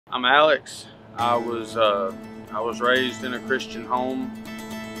I'm Alex. I was raised in a Christian home,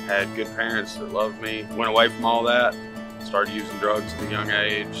 had good parents that loved me. Went away from all that, started using drugs at a young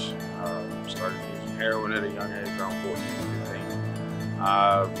age, started using heroin at a young age, around 14,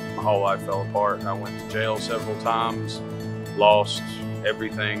 15. My whole life fell apart. I went to jail several times, lost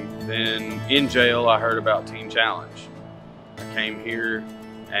everything. Then in jail, I heard about Teen Challenge. I came here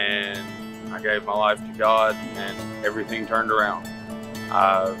and I gave my life to God, and everything turned around.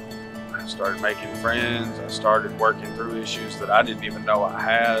 I started making friends. I started working through issues that I didn't even know I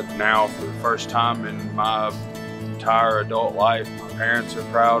had. Now, for the first time in my entire adult life, my parents are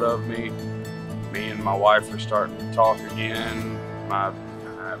proud of me. Me and my wife are starting to talk again.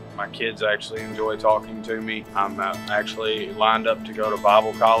 My kids actually enjoy talking to me. I'm actually lined up to go to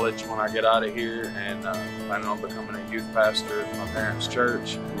Bible college when I get out of here, and planning on becoming a youth pastor at my parents'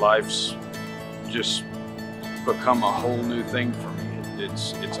 church. Life's just become a whole new thing for me.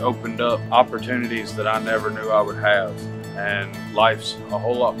 It's opened up opportunities that I never knew I would have, and life's a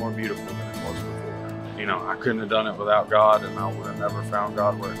whole lot more beautiful than it was before. You know, I couldn't have done it without God, and I would have never found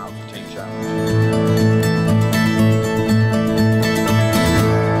God were it not for Teen Challenge.